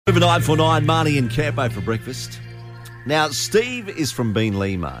Overnight for 9, Marnie and Campo for breakfast. Now, Steve is from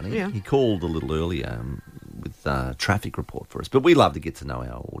Beenleigh, Marnie. Yeah. He called a little earlier with a traffic report for us. But we love to get to know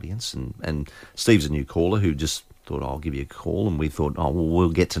our audience. And Steve's a new caller who just thought, I'll give you a call. And we thought, we'll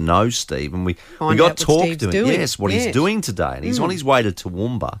get to know Steve. And we got talking to him. Yes, what he's doing today. And he's on his way to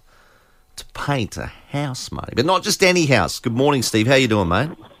Toowoomba to paint a house, mate. But not just any house. Good morning, Steve. How you doing,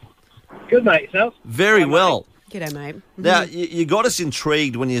 mate? Good, mate. Yourself? Very well. G'day, mate. Now, you got us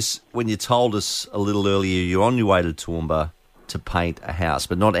intrigued when you told us a little earlier you're on your way to Toowoomba to paint a house,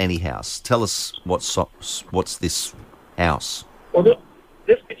 but not any house. Tell us what's this house? Well,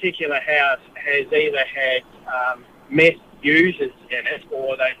 this particular house has either had meth users in it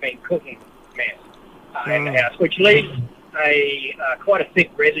or they've been cooking meth in the house, which leaves quite a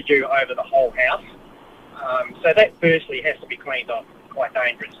thick residue over the whole house. So that firstly has to be cleaned off. It's quite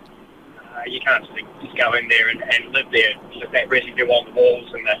dangerous. You can't just go in there and live there with that residue on the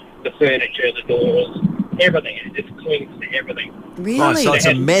walls and the furniture, the doors, everything. It just clings to everything. Really? Right, so it's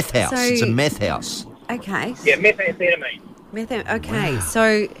a meth house. So- It's a meth house. Okay. Yeah, methamphetamine. Okay,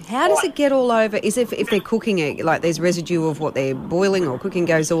 so how does it get all over? Is it if they're cooking it, like there's residue of what they're boiling or cooking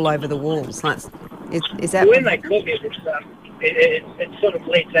goes all over the walls? Like, is that... When they cook it, it sort of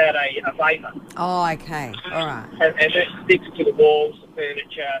lets out a vapour. Oh, okay. All right. And that sticks to the walls, the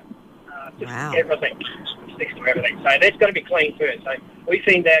furniture, just Wow. everything. It sticks to everything. So that's got to be cleaned first. So we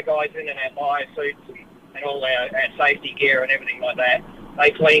send our guys in our bio suits and all our safety gear and everything like that.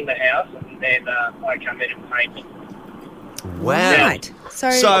 They clean the house and then I come in and paint it. Wow. Right.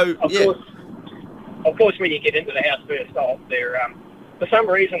 So Of course, when you get into the house first off, they're for some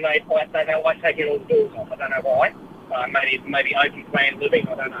reason they don't like taking all the doors off. I don't know why. Maybe open plan living.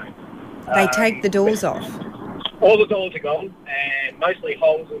 I don't know. they take the doors off. All the doors are gone, and mostly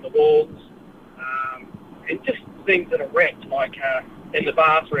holes in the walls, and just things that are wrecked, like in the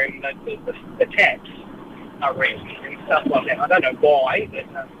bathroom, the taps are wrecked and stuff like that. I don't know why,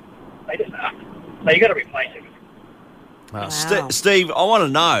 but they just are. So you've got to replace it. Wow. Wow. Steve, I want to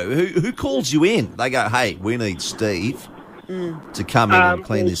know, who calls you in? They go, hey, we need Steve to come in and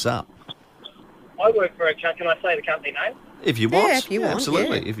clean this up. I work for can I say the company name? If you want. Yeah, if you want,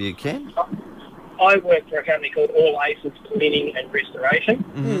 absolutely, yeah. if you can. I work for a company called All Aces Cleaning and Restoration.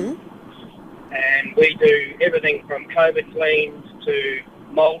 Mm-hmm. And we do everything from COVID cleans to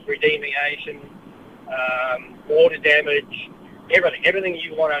mould remediation, water damage, everything. Everything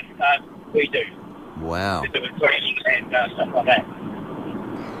you want to, we do. Wow. To do with cleaning and stuff like that.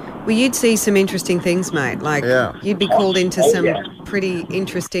 Well, you'd see some interesting things, mate. Like, you'd be called into some pretty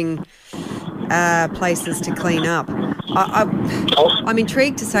interesting places to clean up. I'm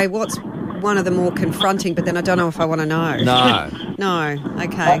intrigued to say what's one of the more confronting, but then I don't know if I want to know. No.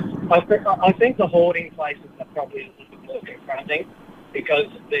 Okay. I think the hoarding places are probably a little bit more confronting because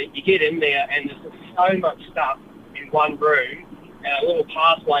you get in there and there's so much stuff in one room and a little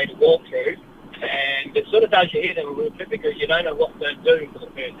pathway to walk through, and it sort of does your head in a little bit because you don't know what to do for the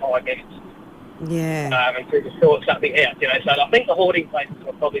first 5 minutes. Yeah. Until you sort something out, So I think the hoarding places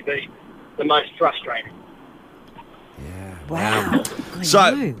will probably be the most frustrating. Yeah. Wow.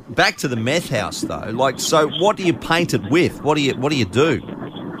 So back to the meth house though. So what do you paint it with? What do you do?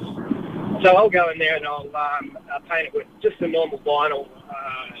 So I'll go in there and I'll paint it with just the normal vinyl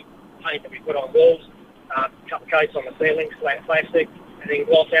paint that we put on walls, a couple of coats on the ceiling, flat plastic, and then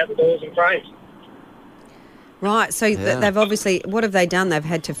gloss out the doors and frames. Right. So they've obviously, what have they done? They've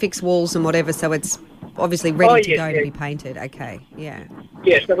had to fix walls and whatever, so it's obviously ready to go to be painted. Okay. Yeah.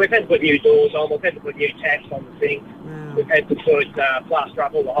 Yeah, so we've had to put new doors on, we've had to put new taps on the sink, we've had to put plaster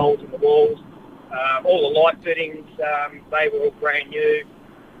up all the holes in the walls, all the light fittings, they were all brand new.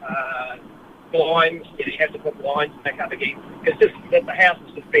 Blinds, you have to put blinds back up again because the house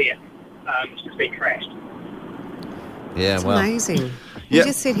is just bare. It's just been trashed. Yeah, It's amazing. You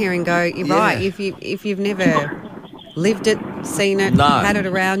just sit here and go, you're right. If you've never lived it, seen it, had it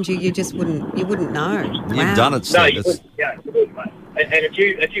around you, you wouldn't know. You've done it, No, Steve. you wouldn't, mate. And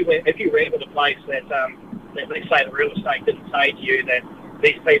if you rent with a place that let's say the real estate didn't say to you that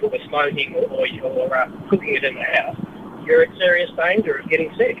these people were smoking or cooking it in the house, you're in serious danger of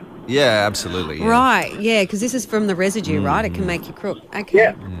getting sick. Yeah, absolutely. Yeah. Right, yeah, because this is from the residue, right? It can make you crook. Okay.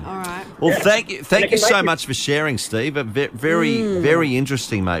 Yeah. All right. Well, thank you so much for sharing, Steve. Very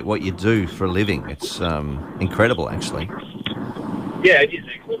interesting, mate, what you do for a living. It's incredible, actually. Yeah, it is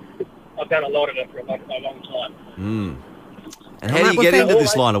excellent. I've done a lot of it for a long time. And how do you get into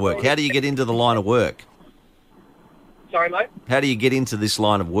this line of work? How do you get into the line of work? Sorry, mate? How do you get into this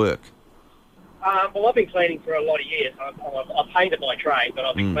line of work? Well, I've been cleaning for a lot of years. I painted by trade, but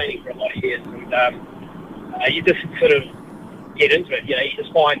I've been cleaning for a lot of years. And you just sort of, get into it. You know, you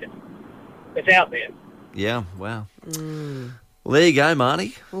just find it. It's out there. Yeah, wow. Well, there you go,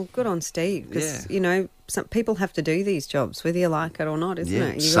 Marnie. Well, good on Steve, because, Yeah. you know, some people have to do these jobs, whether you like it or not, isn't Yeah,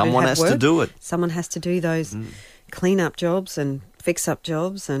 it? You gotta someone have has to work. do it. Someone has to do those clean-up jobs and fix-up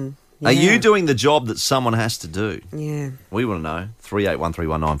jobs. And Are you doing the job that someone has to do? Yeah. We want to know.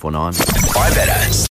 38131949. I better.